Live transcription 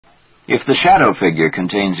If the shadow figure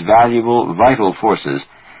contains valuable, vital forces,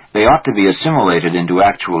 they ought to be assimilated into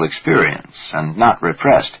actual experience and not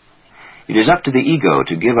repressed. It is up to the ego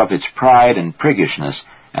to give up its pride and priggishness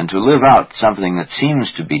and to live out something that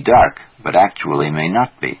seems to be dark, but actually may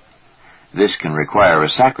not be. This can require a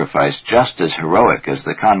sacrifice just as heroic as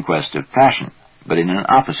the conquest of passion, but in an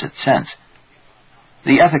opposite sense.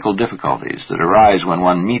 The ethical difficulties that arise when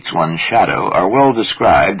one meets one's shadow are well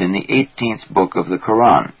described in the 18th book of the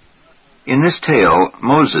Quran. In this tale,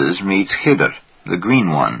 Moses meets Khidr, the Green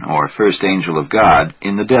One, or first angel of God,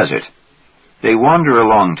 in the desert. They wander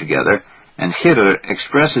along together, and Khidr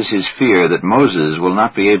expresses his fear that Moses will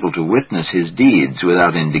not be able to witness his deeds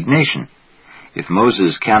without indignation. If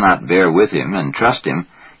Moses cannot bear with him and trust him,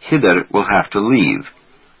 Khidr will have to leave.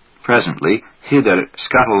 Presently, Khidr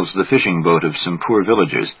scuttles the fishing boat of some poor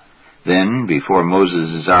villagers. Then, before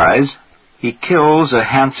Moses' eyes, he kills a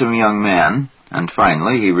handsome young man, and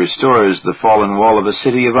finally he restores the fallen wall of a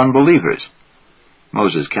city of unbelievers.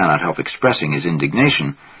 Moses cannot help expressing his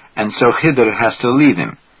indignation, and so Khidr has to leave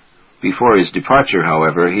him. Before his departure,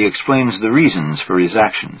 however, he explains the reasons for his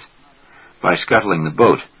actions. By scuttling the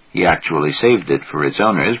boat, he actually saved it for its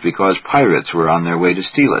owners because pirates were on their way to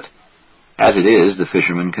steal it. As it is, the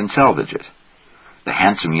fishermen can salvage it. The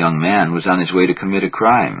handsome young man was on his way to commit a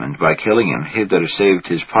crime, and by killing him, Khidr saved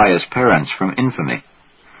his pious parents from infamy.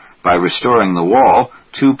 By restoring the wall,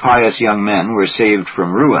 2 pious young men were saved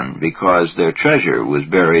from ruin because their treasure was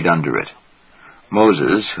buried under it.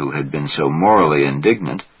 Moses, who had been so morally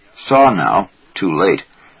indignant, saw now, too late,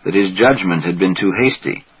 that his judgment had been too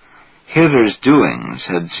hasty. Khidr's doings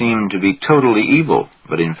had seemed to be totally evil,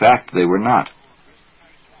 but in fact they were not.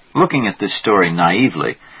 Looking at this story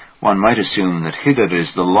naively, one might assume that Khidr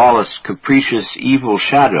is the lawless, capricious, evil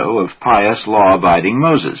shadow of pious, law-abiding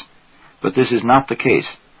Moses. But this is not the case.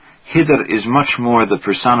 Khidr is much more the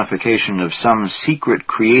personification of some secret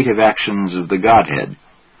creative actions of the Godhead.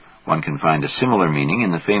 One can find a similar meaning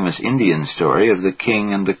in the famous Indian story of the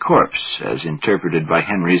king and the corpse, as interpreted by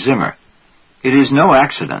Henry Zimmer. It is no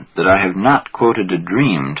accident that I have not quoted a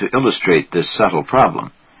dream to illustrate this subtle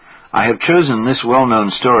problem. I have chosen this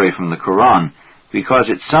well-known story from the Quran because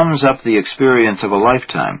it sums up the experience of a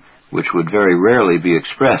lifetime, which would very rarely be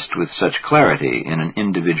expressed with such clarity in an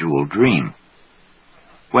individual dream.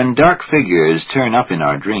 When dark figures turn up in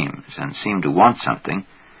our dreams and seem to want something,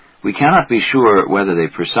 we cannot be sure whether they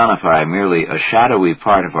personify merely a shadowy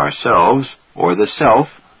part of ourselves, or the self,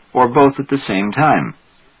 or both at the same time.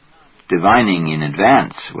 Divining in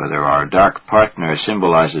advance whether our dark partner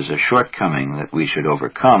symbolizes a shortcoming that we should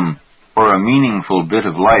overcome, or a meaningful bit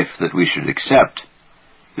of life that we should accept,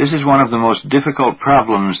 this is one of the most difficult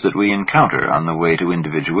problems that we encounter on the way to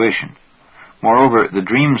individuation. Moreover, the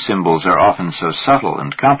dream symbols are often so subtle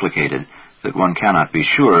and complicated that one cannot be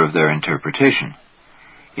sure of their interpretation.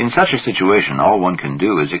 In such a situation, all one can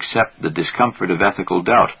do is accept the discomfort of ethical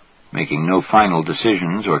doubt, making no final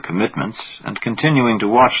decisions or commitments, and continuing to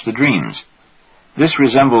watch the dreams. This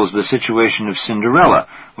resembles the situation of Cinderella,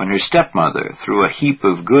 when her stepmother threw a heap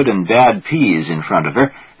of good and bad peas in front of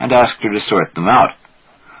her and asked her to sort them out.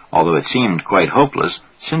 Although it seemed quite hopeless,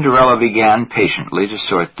 Cinderella began patiently to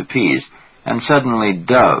sort the peas, and suddenly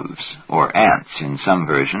doves, or ants in some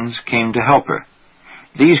versions, came to help her.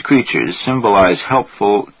 These creatures symbolize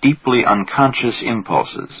helpful, deeply unconscious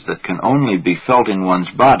impulses that can only be felt in one's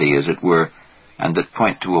body, as it were, and that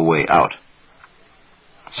point to a way out.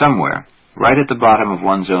 Somewhere, right at the bottom of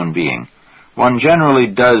one's own being, one generally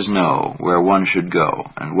does know where one should go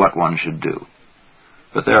and what one should do.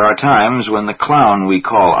 But there are times when the clown we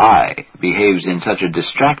call I behaves in such a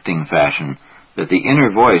distracting fashion that the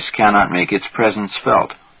inner voice cannot make its presence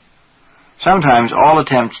felt. Sometimes all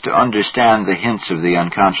attempts to understand the hints of the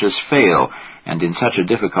unconscious fail, and in such a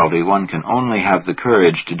difficulty one can only have the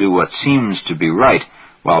courage to do what seems to be right,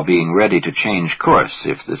 while being ready to change course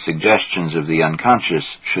if the suggestions of the unconscious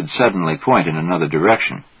should suddenly point in another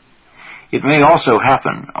direction. It may also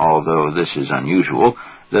happen, although this is unusual,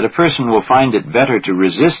 that a person will find it better to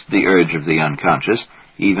resist the urge of the unconscious,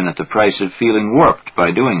 even at the price of feeling warped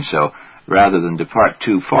by doing so, rather than depart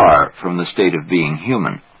too far from the state of being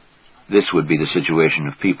human. This would be the situation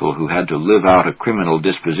of people who had to live out a criminal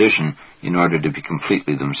disposition in order to be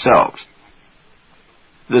completely themselves.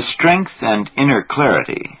 The strength and inner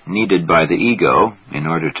clarity needed by the ego in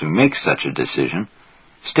order to make such a decision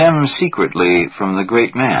stems secretly from the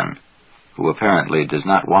great man, who apparently does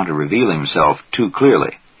not want to reveal himself too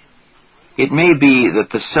clearly. It may be that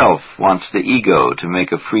the self wants the ego to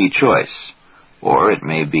make a free choice, or it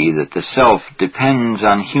may be that the self depends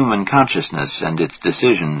on human consciousness and its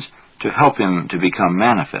decisions to help him to become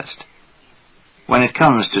manifest. When it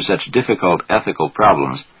comes to such difficult ethical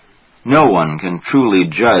problems, no one can truly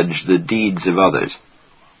judge the deeds of others.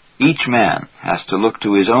 Each man has to look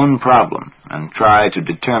to his own problem and try to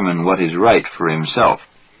determine what is right for himself.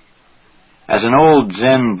 As an old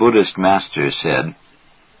Zen Buddhist master said,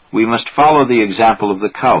 we must follow the example of the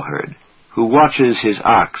cowherd, who watches his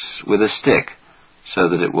ox with a stick so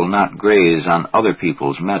that it will not graze on other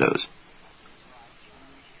people's meadows.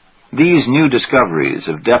 These new discoveries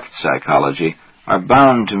of depth psychology are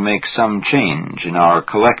bound to make some change in our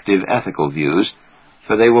collective ethical views,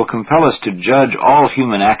 for they will compel us to judge all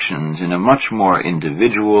human actions in a much more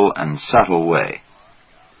individual and subtle way.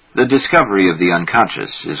 The discovery of the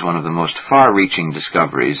unconscious is one of the most far-reaching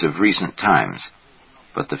discoveries of recent times,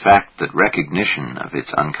 but the fact that recognition of its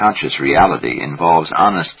unconscious reality involves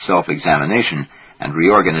honest self-examination and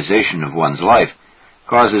reorganization of one's life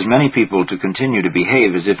causes many people to continue to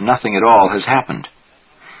behave as if nothing at all has happened.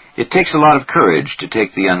 It takes a lot of courage to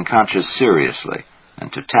take the unconscious seriously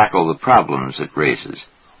and to tackle the problems it raises.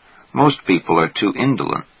 Most people are too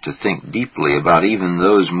indolent to think deeply about even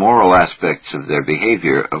those moral aspects of their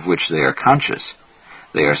behavior of which they are conscious.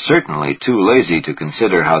 They are certainly too lazy to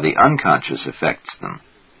consider how the unconscious affects them.